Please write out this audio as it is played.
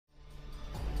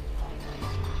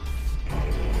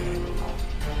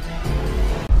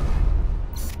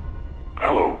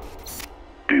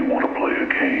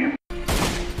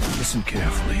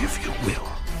if you will.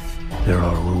 There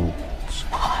are rules.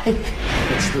 Why?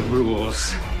 It's the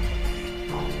rules.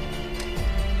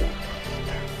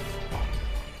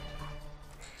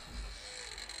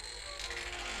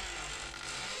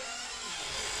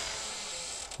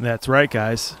 That's right,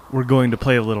 guys. We're going to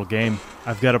play a little game.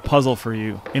 I've got a puzzle for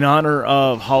you. In honor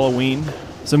of Halloween,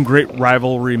 some great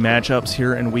rivalry matchups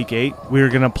here in Week 8, we're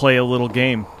going to play a little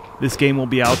game. This game will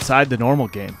be outside the normal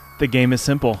game. The game is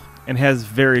simple and has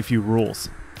very few rules.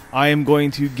 I am going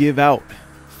to give out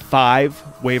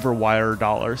 5 waiver wire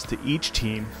dollars to each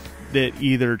team that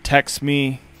either texts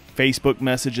me, Facebook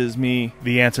messages me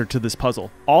the answer to this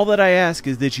puzzle. All that I ask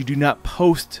is that you do not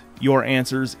post your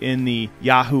answers in the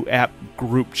Yahoo app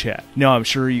group chat. Now, I'm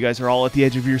sure you guys are all at the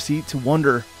edge of your seat to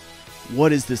wonder,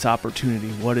 what is this opportunity?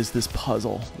 What is this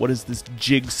puzzle? What is this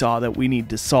jigsaw that we need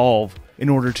to solve in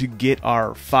order to get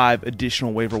our 5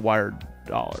 additional waiver wire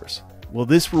dollars? Well,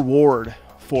 this reward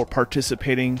for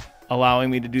participating, allowing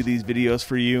me to do these videos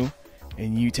for you,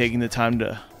 and you taking the time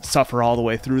to suffer all the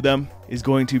way through them is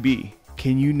going to be,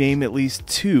 can you name at least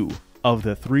 2 of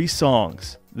the 3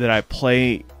 songs that I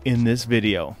play in this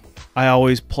video? I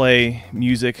always play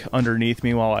music underneath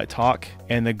me while I talk,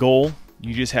 and the goal,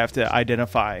 you just have to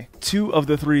identify 2 of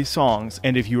the 3 songs,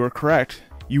 and if you are correct,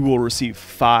 you will receive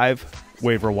 5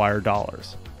 waiver wire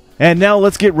dollars. And now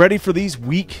let's get ready for these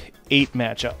Week 8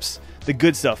 matchups. The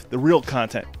good stuff, the real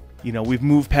content. You know, we've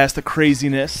moved past the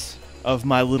craziness of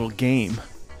my little game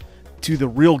to the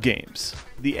real games,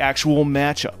 the actual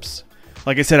matchups.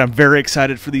 Like I said, I'm very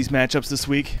excited for these matchups this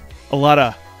week. A lot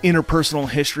of interpersonal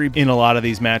history in a lot of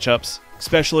these matchups,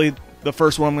 especially the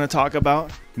first one I'm going to talk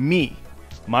about. Me,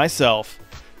 myself,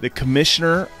 the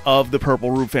commissioner of the Purple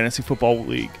Rube Fantasy Football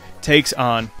League, takes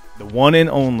on the one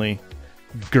and only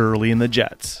Gurley and the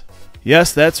Jets.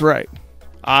 Yes, that's right.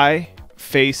 I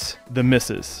face the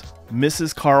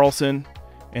Mrs. Carlson,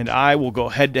 and I will go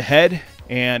head to head,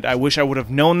 and I wish I would have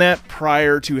known that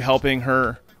prior to helping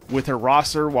her with her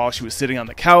roster while she was sitting on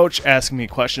the couch asking me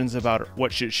questions about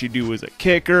what should she do as a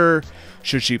kicker,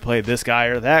 should she play this guy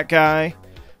or that guy.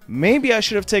 Maybe I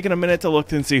should have taken a minute to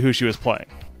look and see who she was playing.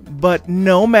 But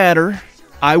no matter,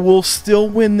 I will still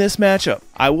win this matchup.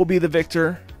 I will be the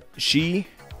victor. She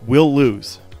will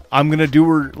lose. I'm going to do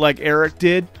her like Eric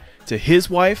did to his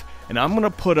wife, and I'm going to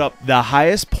put up the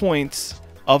highest points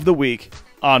of the week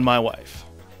on my wife.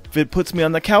 If it puts me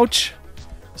on the couch,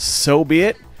 so be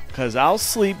it, because I'll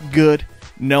sleep good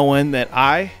knowing that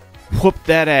I whooped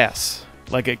that ass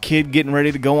like a kid getting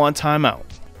ready to go on timeout.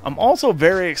 I'm also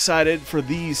very excited for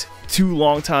these 2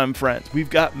 longtime friends. We've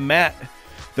got Matt,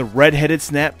 the redheaded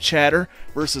Snapchatter,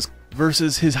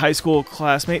 versus his high school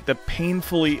classmate, the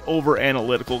painfully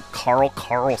over-analytical Carl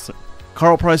Carlson.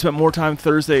 Carl probably spent more time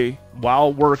Thursday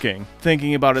while working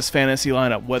thinking about his fantasy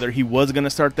lineup, whether he was going to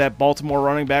start that Baltimore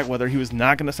running back, whether he was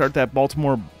not going to start that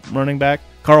Baltimore running back.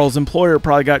 Carl's employer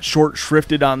probably got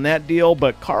short-shrifted on that deal,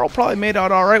 but Carl probably made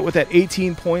out all right with that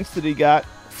 18 points that he got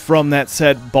from that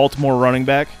said Baltimore running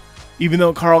back. Even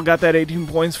though Carl got that 18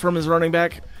 points from his running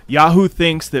back, Yahoo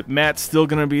thinks that Matt's still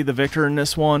going to be the victor in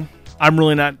this one. I'm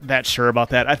really not that sure about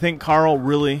that. I think Carl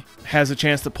really has a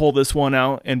chance to pull this one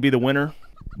out and be the winner.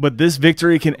 But this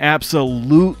victory can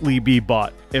absolutely be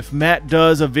bought. If Matt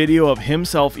does a video of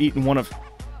himself eating one of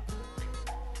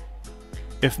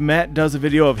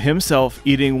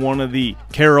the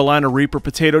Carolina Reaper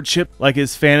potato chip like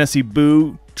his fantasy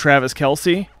boo Travis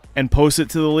Kelce and post it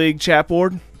to the league chat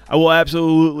board, I will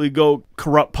absolutely go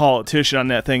corrupt politician on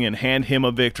that thing and hand him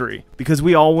a victory. Because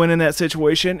we all win in that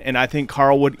situation, and I think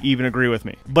Carl would even agree with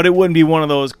me. But it wouldn't be one of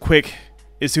those quick,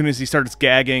 as soon as he starts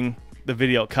gagging, the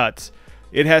video cuts.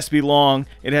 It has to be long.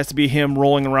 It has to be him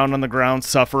rolling around on the ground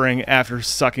suffering after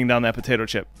sucking down that potato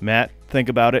chip. Matt, think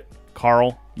about it.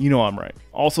 Carl, you know I'm right.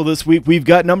 Also this week, we've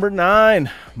got number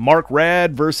 9, Mark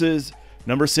Rad versus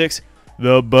number 6,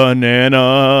 the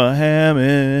Banana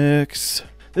Hammocks.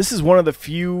 This is one of the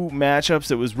few matchups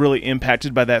that was really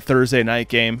impacted by that Thursday night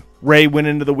game. Ray went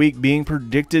into the week being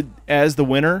predicted as the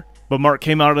winner, but Mark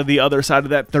came out of the other side of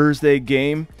that Thursday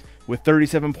game with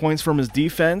 37 points from his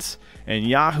defense, and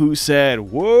Yahoo said,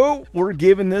 whoa, we're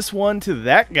giving this one to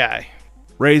that guy.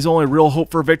 Ray's only real hope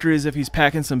for victory is if he's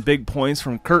packing some big points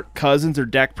from Kirk Cousins or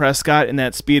Dak Prescott in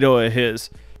that Speedo of his.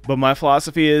 But my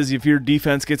philosophy is if your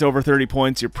defense gets over 30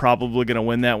 points, you're probably going to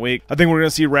win that week. I think we're going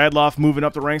to see Radloff moving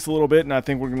up the ranks a little bit, and I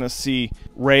think we're going to see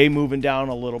Ray moving down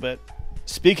a little bit.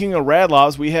 Speaking of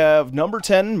Radloffs, we have number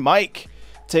 10, Mike,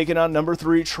 taking on number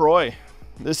 3, Troy.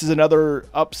 This is another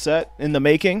upset in the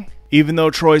making. Even though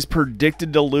Troy's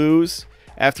predicted to lose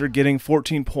after getting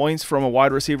 14 points from a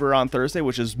wide receiver on Thursday,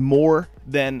 which is more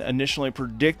than initially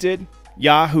predicted,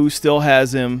 Yahoo still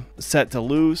has him set to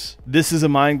lose. This is a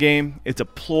mind game. It's a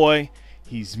ploy.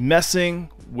 He's messing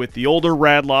with the older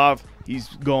Radlov. He's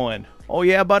going, oh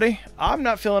yeah, buddy, I'm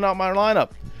not filling out my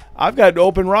lineup. I've got an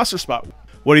open roster spot.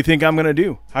 What do you think I'm going to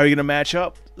do? How are you going to match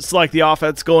up? It's like the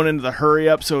offense going into the hurry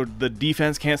up so the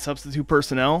defense can't substitute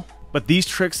personnel. But these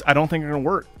tricks I don't think are going to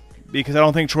work, because I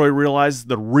don't think Troy realizes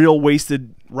the real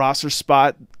wasted roster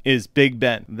spot is Big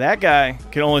Ben. That guy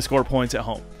can only score points at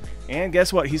home. And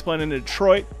guess what? He's playing in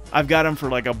Detroit. I've got him for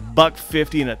like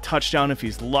 $150 and a touchdown if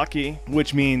he's lucky,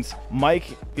 which means Mike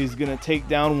is going to take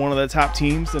down one of the top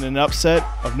teams in an upset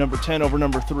of number 10 over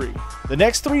number 3. The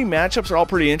next 3 matchups are all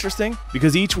pretty interesting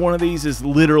because each one of these is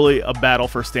literally a battle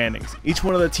for standings. Each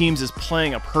one of the teams is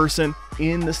playing a person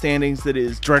in the standings that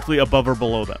is directly above or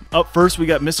below them. Up first, we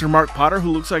got Mr. Mark Potter,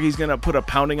 who looks like he's going to put a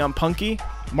pounding on Punky.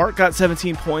 Mark got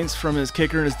 17 points from his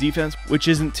kicker and his defense, which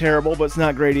isn't terrible, but it's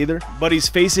not great either. But he's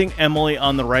facing Emily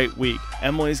on the right week.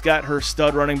 Emily's got her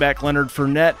stud running back Leonard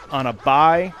Fournette on a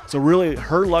bye, so really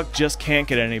her luck just can't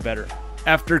get any better.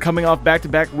 After coming off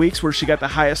back-to-back weeks where she got the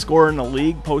highest score in the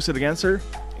league posted against her,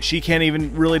 she can't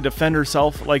even really defend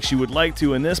herself like she would like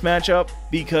to in this matchup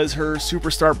because her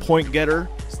superstar point getter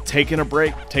is taking a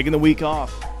break, taking the week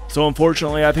off. So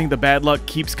unfortunately, I think the bad luck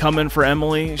keeps coming for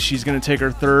Emily. She's going to take her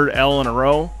 3rd L in a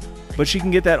row, but she can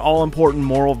get that all-important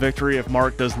moral victory if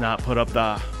Mark does not put up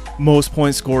the most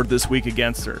points scored this week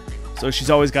against her. So she's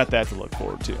always got that to look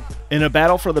forward to. In a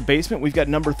battle for the basement, we've got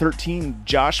number 13,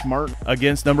 Josh Martin,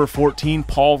 against number 14,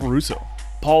 Paul Russo.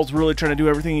 Paul's really trying to do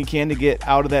everything he can to get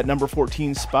out of that number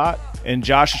 14 spot, and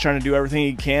Josh is trying to do everything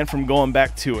he can from going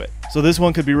back to it. So this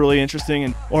one could be really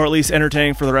interesting, or at least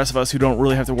entertaining for the rest of us who don't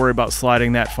really have to worry about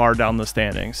sliding that far down the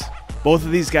standings. Both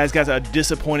of these guys got a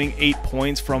disappointing 8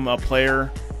 points from a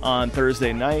player on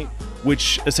Thursday night,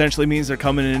 which essentially means they're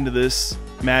coming into this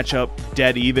matchup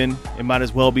dead even. It might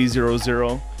as well be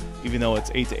 0-0, even though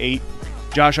it's 8-8.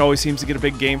 Josh always seems to get a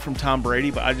big game from Tom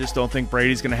Brady, but I just don't think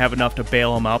Brady's going to have enough to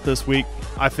bail him out this week.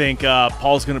 I think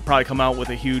Paul's going to probably come out with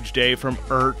a huge day from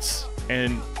Ertz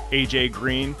and AJ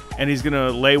Green, and he's going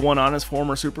to lay one on his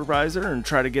former supervisor and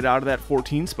try to get out of that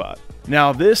 14 spot.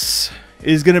 Now, this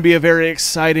is going to be a very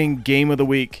exciting game of the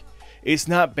week. It's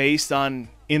not based on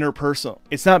interpersonal.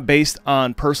 It's not based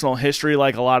on personal history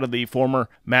like a lot of the former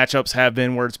matchups have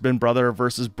been, where it's been brother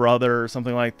versus brother or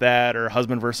something like that, or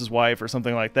husband versus wife or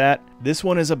something like that. This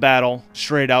one is a battle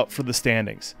straight out for the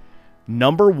standings.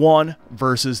 Number 1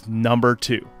 versus number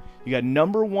 2. You got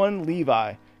number 1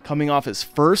 Levi coming off his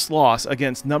first loss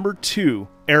against number 2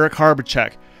 Eric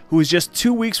Harbachek, who is just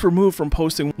 2 weeks removed from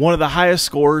posting one of the highest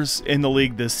scores in the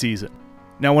league this season.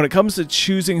 Now, when it comes to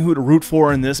choosing who to root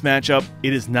for in this matchup,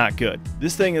 it is not good.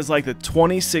 This thing is like the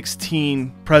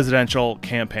 2016 presidential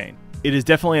campaign. It is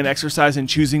definitely an exercise in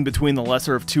choosing between the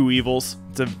lesser of two evils.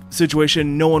 It's a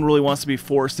situation no one really wants to be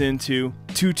forced into.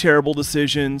 2 terrible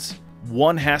decisions.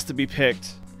 One has to be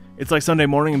picked. It's like Sunday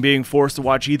morning and being forced to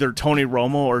watch either Tony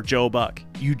Romo or Joe Buck.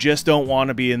 You just don't want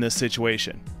to be in this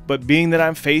situation. But being that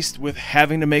I'm faced with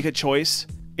having to make a choice,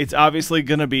 it's obviously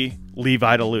going to be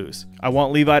Levi to lose. I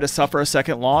want Levi to suffer a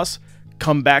second loss,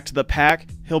 come back to the pack.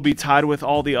 He'll be tied with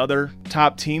all the other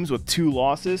top teams with 2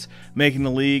 losses, making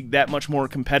the league that much more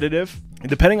competitive. And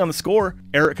depending on the score,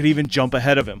 Eric could even jump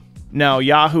ahead of him. Now,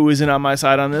 Yahoo isn't on my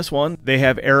side on this one. They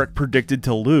have Eric predicted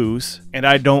to lose, and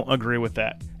I don't agree with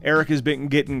that. Eric has been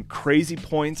getting crazy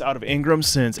points out of Ingram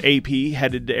since AP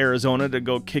headed to Arizona to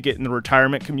go kick it in the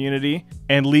retirement community.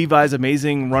 And Levi's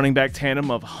amazing running back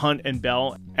tandem of Hunt and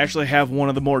Bell actually have one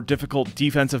of the more difficult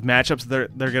defensive matchups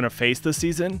they're going to face this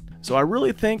season. So I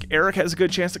really think Eric has a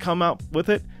good chance to come out with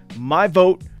it. My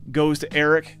vote goes to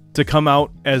Eric to come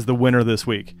out as the winner this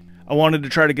week. I wanted to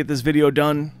try to get this video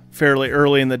done fairly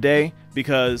early in the day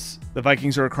because the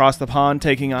Vikings are across the pond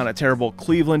taking on a terrible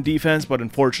Cleveland defense, but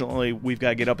unfortunately we've got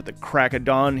to get up at the crack of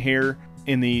dawn here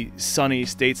in the sunny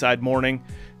stateside morning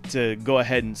to go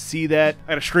ahead and see that.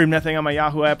 I got to stream that thing on my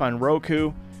Yahoo app on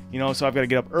Roku, so I've got to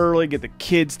get up early, get the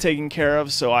kids taken care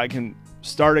of so I can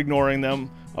start ignoring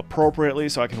them appropriately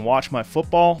so I can watch my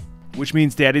football, which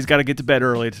means Daddy's got to get to bed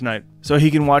early tonight so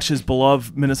he can watch his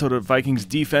beloved Minnesota Vikings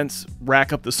defense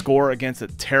rack up the score against a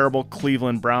terrible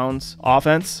Cleveland Browns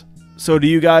offense. So to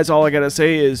you guys, all I got to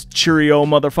say is cheerio,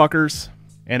 motherfuckers,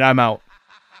 and I'm out.